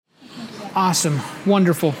Awesome.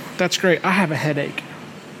 Wonderful. That's great. I have a headache.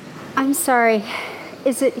 I'm sorry.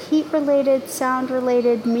 Is it heat-related,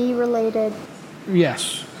 sound-related, me-related?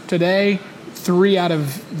 Yes. Today, 2 out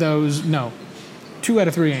of 3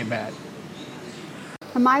 ain't bad.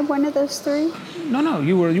 Am I one of those 3? No.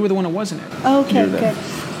 You were the one that wasn't it. Okay, good.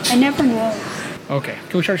 I never know. Okay.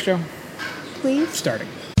 Can we start the show? Please? Starting.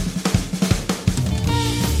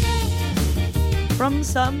 From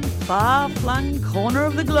some far-flung corner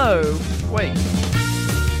of the globe. Wait.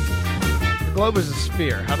 The globe is a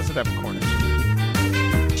sphere. How does it have corners?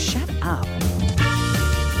 Shut up.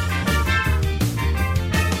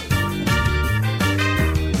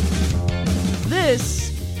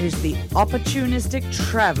 This is the Opportunistic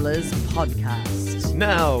Travelers Podcast.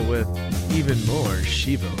 Now with even more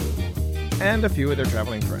Shivo. And a few of their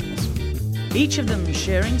traveling friends. Each of them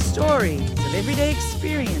sharing stories of everyday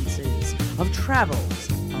experiences of travels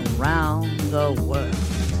around the world.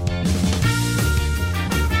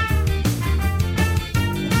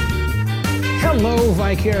 Hello,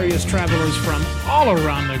 vicarious travelers from all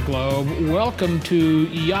around the globe. Welcome to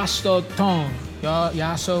Yasothon.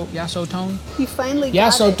 Yasothon? You finally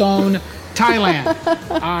got Yasothon, Thailand.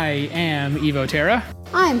 I am Evo Terra.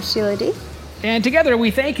 I'm Sheila D. And together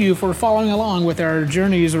we thank you for following along with our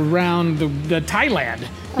journeys around the Thailand.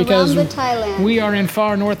 Because Around the Thailand. we are in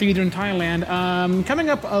far northeastern Thailand. Coming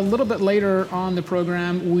up a little bit later on the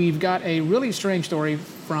program, we've got a really strange story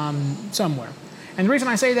from somewhere. And the reason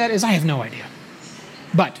I say that is I have no idea.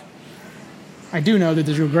 But I do know that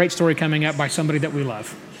there's a great story coming up by somebody that we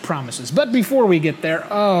love. Promises. But before we get there,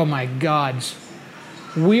 oh my gods.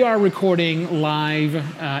 We are recording live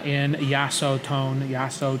in Yasothon,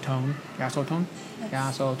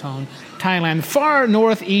 Thailand, far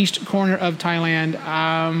northeast corner of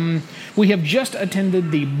Thailand. We have just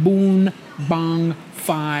attended the Boon Bang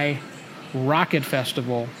Phai Rocket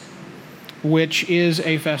Festival, which is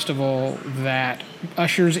a festival that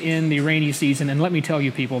ushers in the rainy season. And let me tell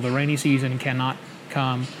you, people, the rainy season cannot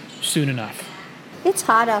come soon enough. It's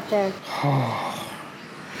hot out there.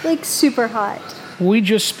 Like super hot. We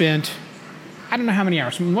just spent, I don't know how many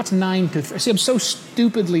hours. I mean, what's 9 to 3? See, I'm so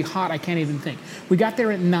stupidly hot, I can't even think. We got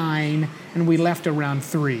there at 9, and we left around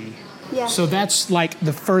 3. Yeah. So that's like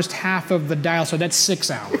the first half of the dial, so that's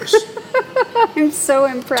 6 hours. I'm so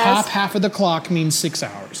impressed. Top half of the clock means 6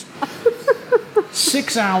 hours.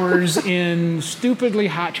 6 hours in stupidly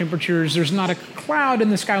hot temperatures. There's not a cloud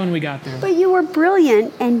in the sky when we got there. But you were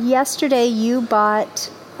brilliant, and yesterday you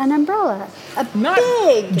bought an umbrella. Not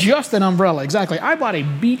big. just an umbrella, exactly. I bought a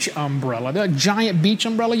beach umbrella, the giant beach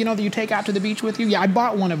umbrella, you know, that you take out to the beach with you. Yeah, I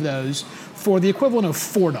bought one of those for the equivalent of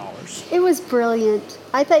 $4. It was brilliant.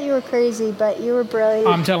 I thought you were crazy, but you were brilliant.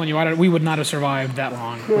 I'm telling you, we would not have survived that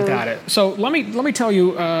long without it. So let me tell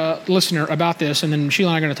you, listener, about this, and then Sheila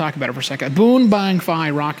and I are going to talk about it for a second. Boon Bang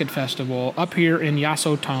Phai Rocket Festival up here in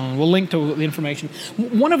Yasothon. We'll link to the information.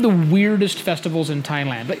 One of the weirdest festivals in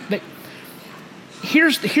Thailand.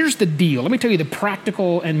 Here's the deal. Let me tell you the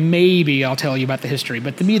practical, and maybe I'll tell you about the history,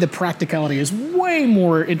 but to me the practicality is way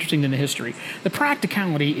more interesting than the history. The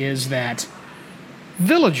practicality is that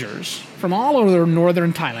villagers from all over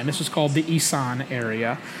northern Thailand, this is called the Isan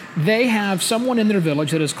area, they have someone in their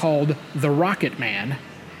village that is called the Rocket Man.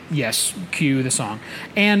 Yes, cue the song.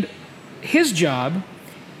 And his job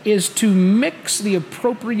is to mix the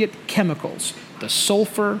appropriate chemicals, the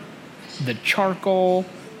sulfur, the charcoal,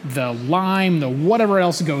 the lime, the whatever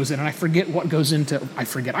else goes in, and I forget what goes into, I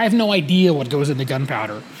have no idea what goes into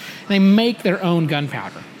gunpowder. And they make their own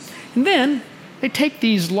gunpowder. And then they take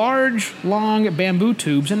these large, long bamboo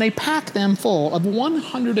tubes and they pack them full of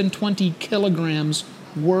 120 kilograms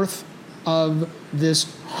worth of this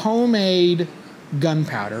homemade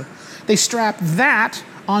gunpowder. They strap that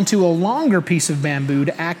onto a longer piece of bamboo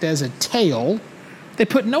to act as a tail. They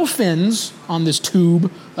put no fins on this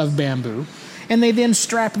tube of bamboo. And they then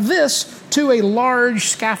strap this to a large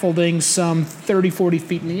scaffolding some 30, 40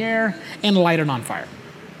 feet in the air and light it on fire.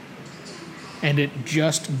 And it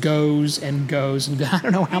just goes and goes. And I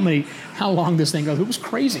don't know how long this thing goes. It was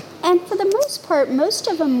crazy. And for the most part, most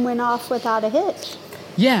of them went off without a hitch.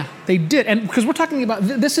 Yeah, they did. And because we're talking about,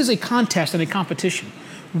 this is a contest and a competition.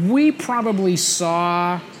 We probably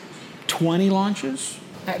saw 20 launches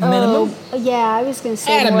at minimum. Yeah, I was going to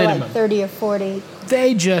say At a more minimum. like 30 or 40.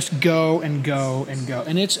 They just go and go and go.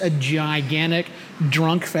 And it's a gigantic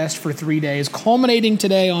drunk fest for 3 days, culminating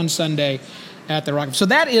today on Sunday at the Rocket. So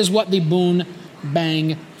that is what the Boon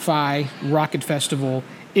Bang Phai Rocket Festival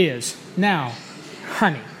is. Now,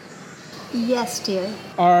 honey. Yes, dear.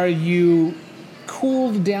 Are you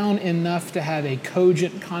cooled down enough to have a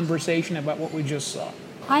cogent conversation about what we just saw?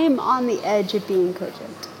 I am on the edge of being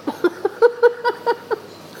cogent.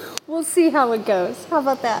 we'll see how it goes. How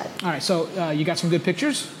about that? All right, so you got some good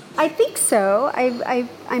pictures? I think so.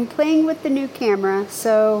 I'm playing with the new camera,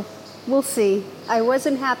 so we'll see. I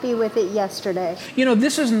wasn't happy with it yesterday. You know,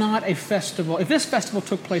 this is not a festival. If this festival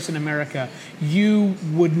took place in America, you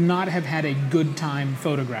would not have had a good time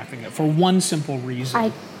photographing it for one simple reason.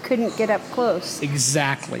 I couldn't get up close.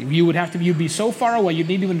 Exactly. You'd be so far away, you'd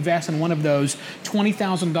need to invest in one of those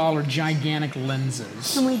 $20,000 gigantic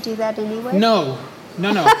lenses. Can we do that anyway? No.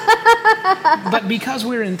 But because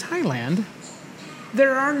we're in Thailand,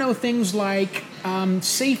 there are no things like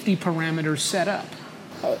safety parameters set up.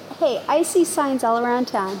 Hey, I see signs all around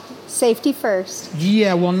town. Safety first.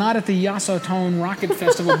 Yeah, well, not at the Yasotone Rocket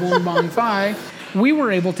Festival Boon Bang Phai. We were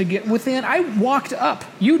able to get within. I walked up.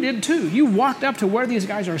 You did too. You walked up to where these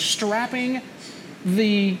guys are strapping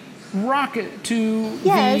the rocket to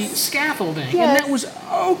the scaffolding, and that was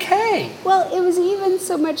okay. Well, it was even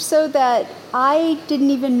so much so that I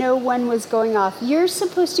didn't even know one was going off. You're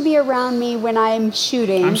supposed to be around me when I'm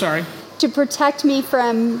shooting. I'm sorry. To protect me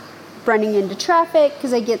from running into traffic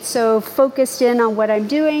because I get so focused in on what I'm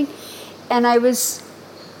doing. And I was,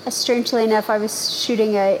 strangely enough, I was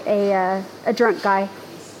shooting a drunk guy,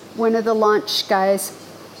 one of the launch guys.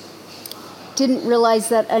 Didn't realize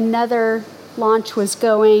that another launch was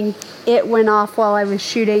going. It went off while I was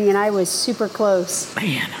shooting, and I was super close.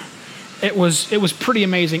 Man, it was pretty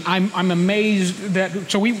amazing. I'm amazed that.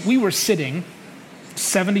 So we were sitting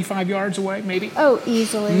 75 yards away, maybe. Oh,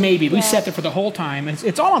 easily. Maybe we sat there for the whole time, and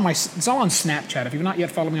it's all on Snapchat. If you've not yet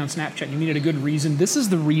followed me on Snapchat, you needed a good reason. This is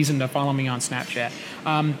the reason to follow me on Snapchat.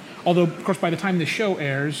 Although, of course, by the time the show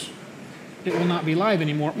airs, it will not be live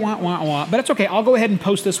anymore. Wah, wah, wah. But it's okay. I'll go ahead and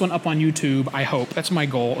post this one up on YouTube, I hope. That's my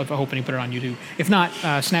goal, if I hope and put it on YouTube. If not,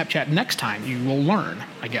 Snapchat next time, you will learn,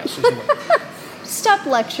 I guess. Is the way. Stop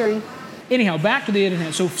lecturing. Anyhow, back to the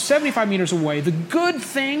internet. So 75 meters away, the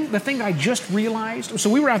thing I just realized, so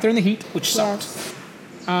we were out there in the heat, which sucked.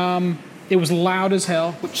 Yes. It was loud as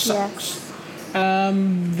hell, which sucks.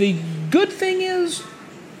 The good thing is,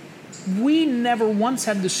 we never once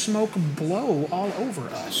had the smoke blow all over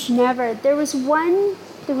us. Never. There was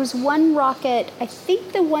one rocket, I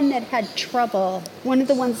think the one that had trouble, one of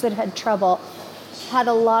the ones that had trouble, had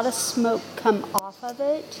a lot of smoke come off of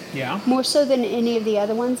it. Yeah. More so than any of the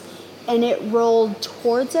other ones. And it rolled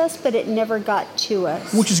towards us, but it never got to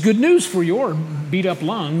us. Which is good news for your beat up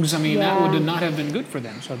lungs. I mean, that Yeah. would not have been good for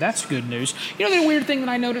them. So that's good news. You know the weird thing that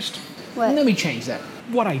I noticed? What? Let me change that.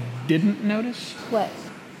 What I didn't notice? What?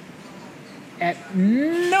 At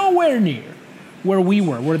nowhere near where we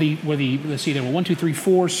were, let's see, there were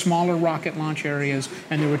 4 smaller rocket launch areas,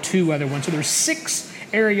 and there were 2 other ones. So there's 6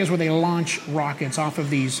 areas where they launch rockets off of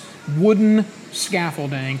these wooden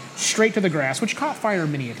scaffolding straight to the grass, which caught fire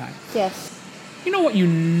many a time. Yes. You know what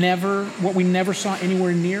we never saw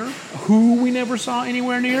anywhere near? Who we never saw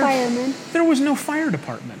anywhere near? Firemen. There was no fire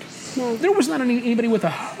department. No. There was not anybody with a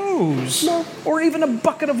hose. No. Or even a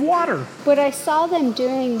bucket of water. What I saw them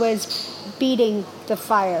doing was beating the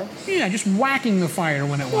fire. Yeah, just whacking the fire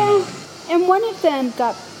when it went on. And one of them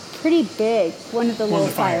got pretty big, one of the little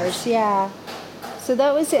the fires. fires. Yeah. So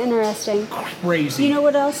that was interesting. Crazy. You know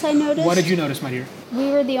what else I noticed? What did you notice, my dear?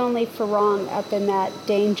 We were the only Farang up in that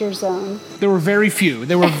danger zone. There were very few.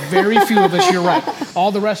 There were very few of us, you're right.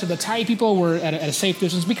 All the rest of the Thai people were at a safe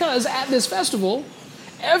distance because at this festival,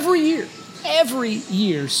 every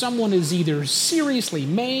year, someone is either seriously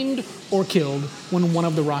maimed or killed when one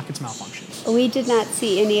of the rockets malfunctions. We did not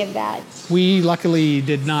see any of that. We luckily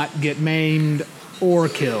did not get maimed or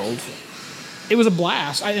killed. It was a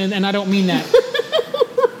blast, and I don't mean that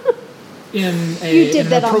in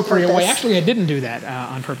an appropriate way. Actually, I didn't do that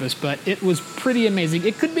on purpose, but it was pretty amazing.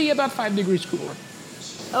 It could be about 5 degrees cooler.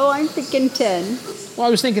 Oh, I'm thinking 10. Well, I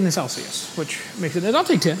was thinking in Celsius, which makes it. I'll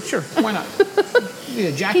take 10. Sure, why not? Need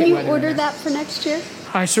a jacket Can you weather in order there. that for next year?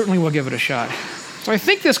 I certainly will give it a shot. So I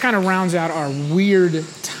think this kind of rounds out our weird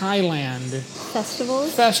Thailand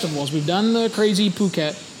Festivals? We've done the crazy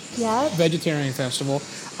Phuket Yeah. vegetarian festival.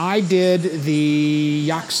 I did the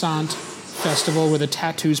Yaksant festival where the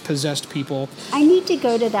tattoos possessed people. I need to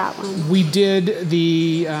go to that one. We did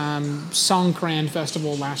the Songkran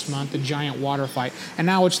festival last month, the giant water fight, and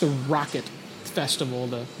now it's the rocket festival,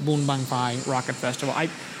 the Boon Bang Phai rocket festival.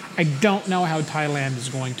 I don't know how Thailand is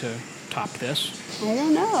going to top this. I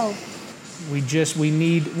don't know. We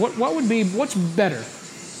need, what's better?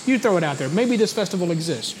 You throw it out there. Maybe this festival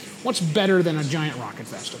exists. What's better than a giant rocket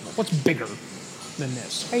festival? What's bigger than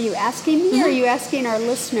this? Are you asking me or are you asking our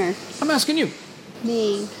listener? I'm asking you.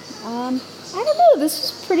 Me. I don't know. This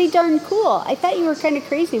is pretty darn cool. I thought you were kind of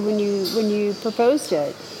crazy when you proposed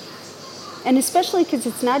it. And especially because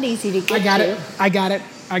it's not easy to get I got to. it.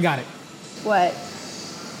 I got it. What?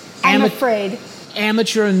 I'm afraid.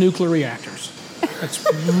 Amateur nuclear reactors. That's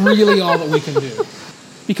really all that we can do.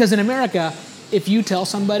 Because in America, if you tell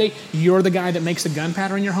somebody you're the guy that makes the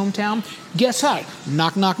gunpowder in your hometown, guess what?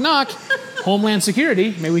 Knock, knock, knock. Homeland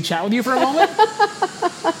Security, may we chat with you for a moment?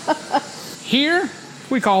 Here,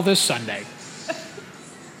 we call this Sunday.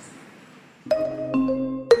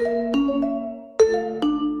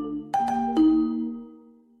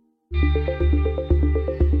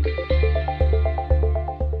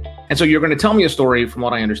 And so you're going to tell me a story, from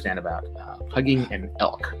what I understand, about hugging an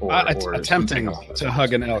elk. Or attempting to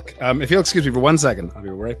hug an elk. If you'll excuse me for 1 second, I'll be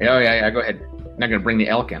right back. Oh, yeah, go ahead. Not going to bring the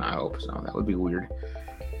elk in, I hope. So that would be weird.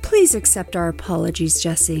 Please accept our apologies,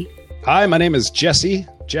 Jesse. Hi, my name is Jesse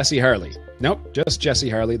Harley. Nope, just Jesse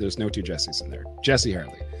Harley. There's no two Jessies in there. Jesse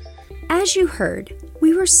Harley. As you heard,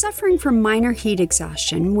 we were suffering from minor heat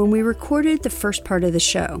exhaustion when we recorded the first part of the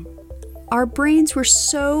show. Our brains were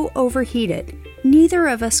so overheated, neither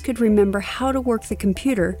of us could remember how to work the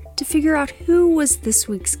computer to figure out who was this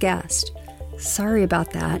week's guest. Sorry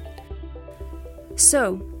about that.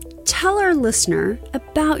 So, tell our listener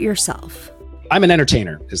about yourself. I'm an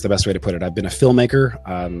entertainer, is the best way to put it. I've been a filmmaker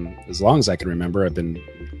as long as I can remember. I've been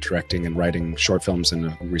directing and writing short films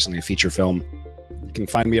and recently a feature film. You can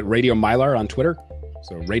find me at Radio Mylar on Twitter.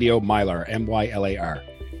 So Radio Mylar, M-Y-L-A-R.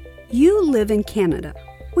 You live in Canada,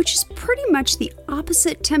 which is pretty much the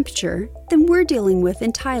opposite temperature than we're dealing with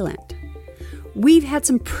in Thailand. We've had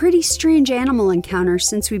some pretty strange animal encounters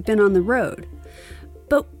since we've been on the road.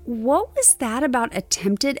 But what was that about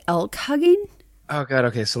attempted elk hugging? Oh, God.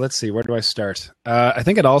 Okay, so let's see. Where do I start? I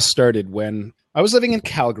think it all started when I was living in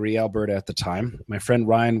Calgary, Alberta at the time. My friend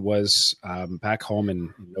Ryan was back home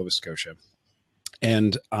in Nova Scotia.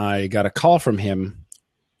 And I got a call from him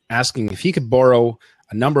asking if he could borrow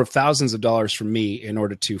a number of thousands of dollars from me in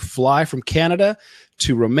order to fly from Canada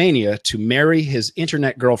to Romania to marry his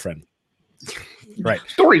internet girlfriend. Right.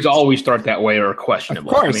 Stories always start that way or are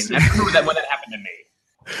questionable. Of course. I mean, I remember that when that happened to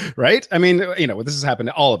me. Right? I mean, this has happened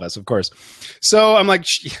to all of us, of course. So I'm like,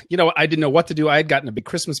 I didn't know what to do. I had gotten a big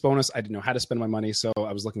Christmas bonus. I didn't know how to spend my money. So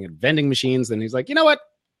I was looking at vending machines. Then he's like, you know what?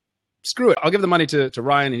 Screw it. I'll give the money to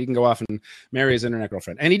Ryan and he can go off and marry his internet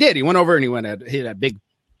girlfriend. And he did. He went over and he had a big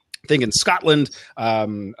thing in Scotland,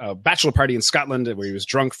 a bachelor party in Scotland where he was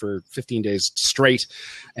drunk for 15 days straight.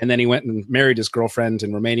 And then he went and married his girlfriend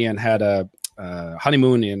in Romania and had a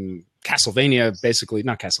honeymoon in Castlevania, basically.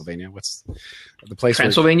 Not Castlevania. What's the place?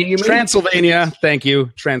 Transylvania, you mean? Transylvania. Thank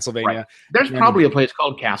you. Transylvania. Right. There's probably a place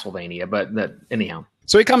called Castlevania, but anyhow.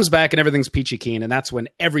 So he comes back and everything's peachy keen, and that's when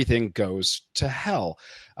everything goes to hell.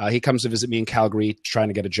 He comes to visit me in Calgary, trying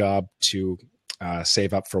to get a job to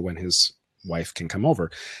save up for when his wife can come over.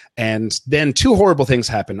 And then two horrible things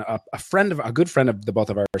happen. A good friend of the both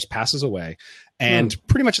of ours passes away, and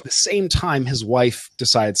pretty much at the same time, his wife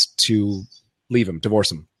decides to leave him,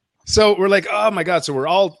 divorce him. So we're like, oh my God. So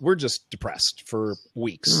we're just depressed for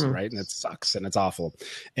weeks, right? And it sucks and it's awful.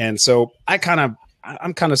 And so I'm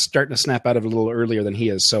kind of starting to snap out of it a little earlier than he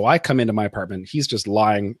is. So I come into my apartment. He's just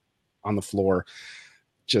lying on the floor,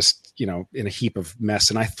 just, in a heap of mess.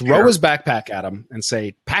 And I throw his backpack at him and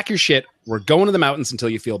say, pack your shit. We're going to the mountains until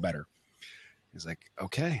you feel better. He's like,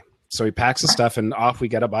 okay. So he packs the stuff and off we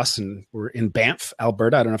get a bus and we're in Banff,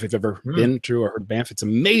 Alberta. I don't know if you've ever been to or heard Banff. It's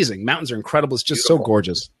amazing. Mountains are incredible. It's just so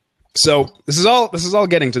gorgeous. So this is all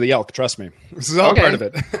getting to the elk. Trust me. This is all part of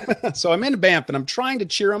it. So I'm in Banff and I'm trying to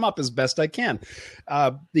cheer him up as best I can.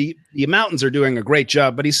 The mountains are doing a great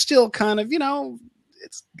job, but he's still kind of,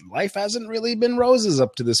 life hasn't really been roses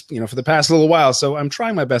up to this, for the past little while. So I'm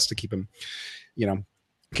trying my best to keep him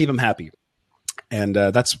happy. And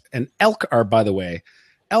elk are, by the way,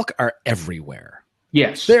 everywhere.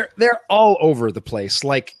 Yes. They're all over the place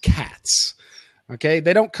like cats. Okay,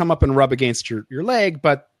 they don't come up and rub against your leg,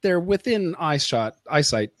 but they're within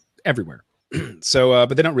eyesight everywhere. So,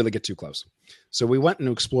 but they don't really get too close. So we went and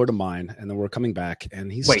explored a mine, and then we're coming back,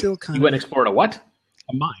 and he's still kind of. You went and explored a what?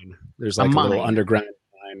 A mine. There's like a little underground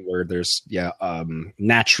mine where there's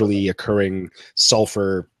naturally occurring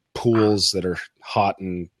sulfur pools that are hot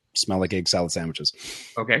and smell like egg salad sandwiches.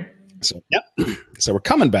 Okay. So so we're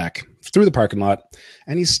coming back through the parking lot,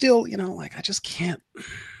 and he's still, I just can't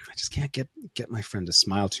get my friend to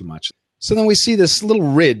smile too much. So then we see this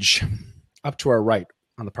little ridge up to our right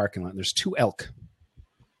on the parking lot. And there's two elk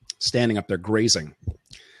standing up there grazing.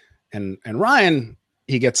 And Ryan,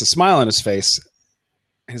 he gets a smile on his face.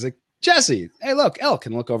 And he's like, Jesse, hey, look, elk.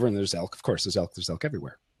 And look over and there's elk. Of course, there's elk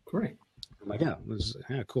everywhere. Great. I'm like, yeah,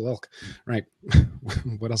 cool elk. Right.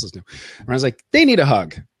 What else is new? And Ryan's like, they need a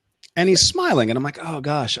hug. And he's smiling. And I'm like, oh,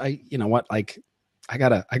 gosh, you know what? Like, I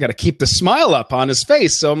gotta keep the smile up on his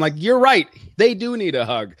face. So I'm like, you're right. They do need a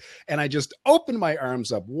hug. And I just opened my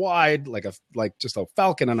arms up wide like just a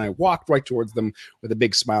falcon. And I walked right towards them with a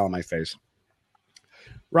big smile on my face.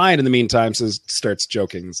 Ryan, in the meantime, starts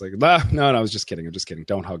joking. It's like, no, I was just kidding. I'm just kidding.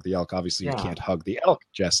 Don't hug the elk. Obviously, you can't hug the elk,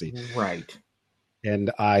 Jesse. Right.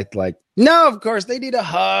 And I no, of course, they need a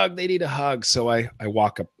hug. They need a hug. So I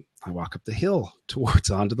walk up the hill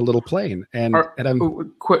onto the little plain. And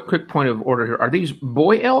I'm quick point of order here. Are these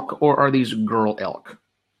boy elk or are these girl elk?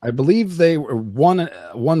 I believe they were one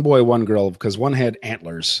boy, one girl, because one had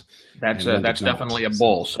antlers. That's definitely a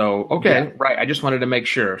bull. So okay, yeah. Right. I just wanted to make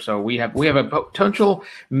sure. So we have a potential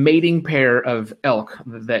mating pair of elk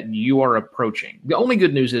that you are approaching. The only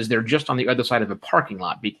good news is they're just on the other side of a parking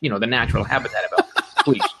lot. The natural habitat of elk.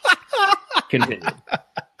 Please continue.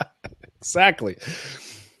 Exactly.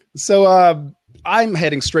 So I'm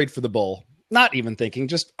heading straight for the bull, not even thinking,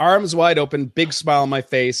 just arms wide open, big smile on my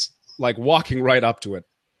face, like walking right up to it.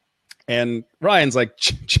 And Ryan's like,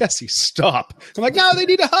 Jesse, stop. I'm like, no, they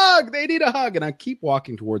need a hug. They need a hug. And I keep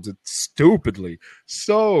walking towards it stupidly,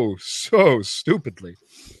 so stupidly.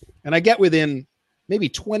 And I get within maybe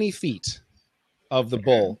 20 feet of the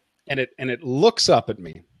bull, and it looks up at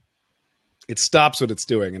me. It stops what it's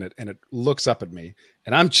doing, and it looks up at me.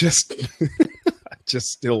 And I'm just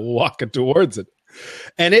still walking towards it.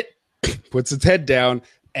 And it puts its head down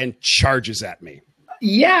and charges at me.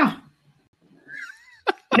 Yeah.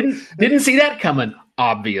 Didn't see that coming,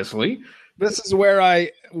 obviously. This is where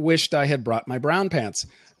I wished I had brought my brown pants,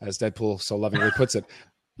 as Deadpool so lovingly puts it.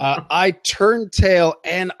 I turned tail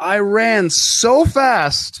and I ran so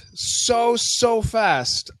fast, so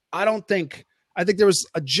fast. I think there was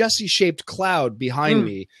a Jesse-shaped cloud behind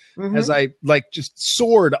me as I just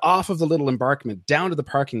soared off of the little embankment down to the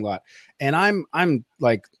parking lot. And I'm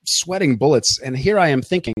like sweating bullets. And here I am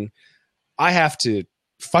thinking I have to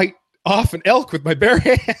fight off an elk with my bare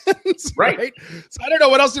hands. Right. So I don't know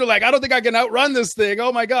what else to do. Like, I don't think I can outrun this thing.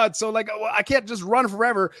 Oh my God. So like, I can't just run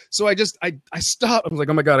forever. So I stop. I was like,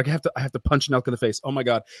 oh my God, I have to punch an elk in the face. Oh my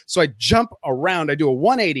God. So I jump around. I do a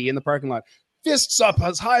 180 in the parking lot, fists up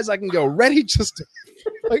as high as I can go, ready just to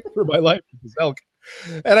fight for my life with this elk.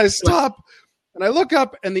 And I stop and I look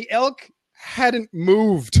up and the elk hadn't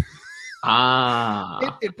moved.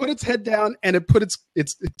 It put its head down and it put its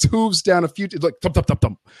hooves down a few, like thump, thump, thump,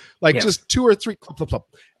 thump, like just 2 or 3 clump, clump, clump.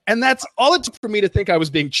 And that's all it took for me to think I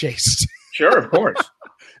was being chased. Sure, of course.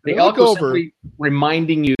 The elk was simply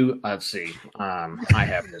reminding you, let's see, I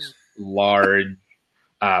have this large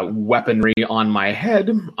weaponry on my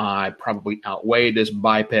head. I probably outweigh this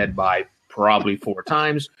biped by probably 4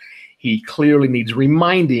 times. He clearly needs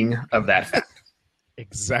reminding of that fact.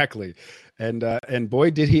 Exactly. And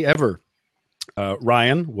boy, did he ever.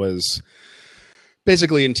 Ryan was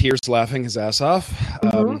basically in tears, laughing his ass off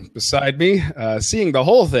beside me, seeing the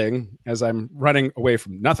whole thing as I'm running away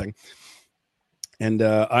from nothing. And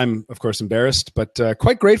I'm, of course, embarrassed, but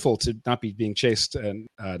quite grateful to not be being chased and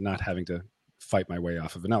not having to fight my way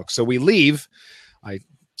off of an elk. So we leave. I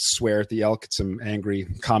swear at the elk some angry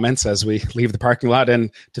comments as we leave the parking lot. And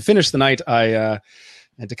to finish the night, and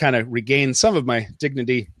to kind of regain some of my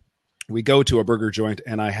dignity, we go to a burger joint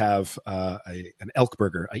and I have an elk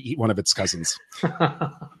burger. I eat one of its cousins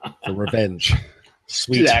for revenge.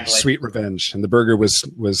 Sweet revenge. And the burger was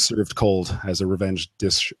served cold, as a revenge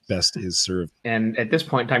dish best is served. And at this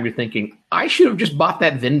point in time, you're thinking, I should have just bought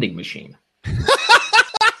that vending machine.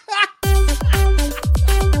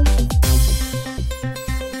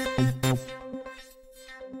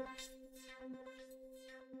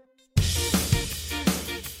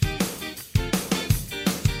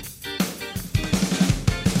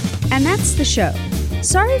 And that's the show.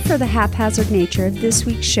 Sorry for the haphazard nature of this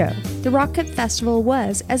week's show. The Rocket Festival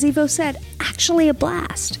was, as Evo said, actually a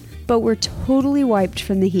blast. But we're totally wiped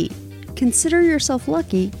from the heat. Consider yourself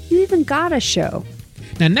lucky you even got a show.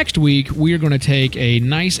 Now, next week, we are going to take a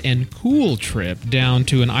nice and cool trip down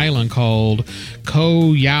to an island called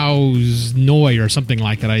Koh Yaos Noi or something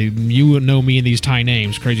like that. You know me and these Thai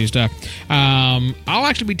names, crazy stuff. I'll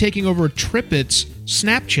actually be taking over TripIt's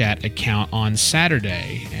Snapchat account on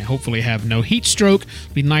Saturday and hopefully have no heat stroke.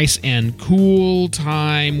 Be nice and cool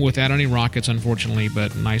time without any rockets, unfortunately,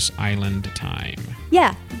 but nice island time.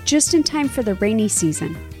 Yeah, just in time for the rainy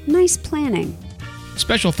season. Nice planning.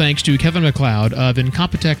 Special thanks to Kevin MacLeod of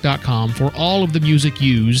Incompetech.com for all of the music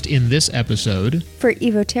used in this episode. For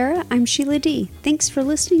Evo Terra, I'm Sheila D. Thanks for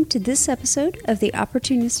listening to this episode of the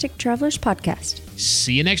Opportunistic Travelers Podcast.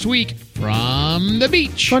 See you next week from the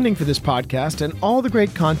beach. Funding for this podcast and all the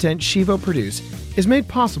great content Shivo produce is made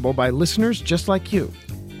possible by listeners just like you.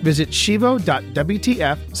 Visit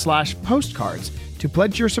shivo.wtf/postcards to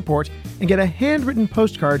pledge your support and get a handwritten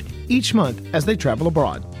postcard each month as they travel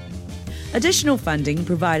abroad. Additional funding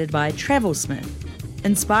provided by Travelsmith,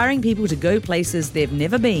 inspiring people to go places they've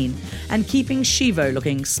never been and keeping Shivo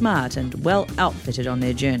looking smart and well outfitted on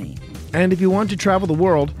their journey. And if you want to travel the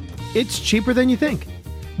world, it's cheaper than you think.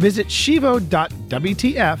 Visit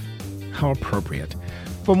shivo.wtf, how appropriate,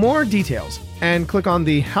 for more details, and click on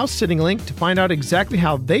the house sitting link to find out exactly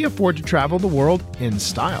how they afford to travel the world in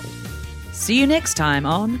style. See you next time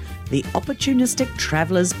on the Opportunistic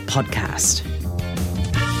Travelers Podcast.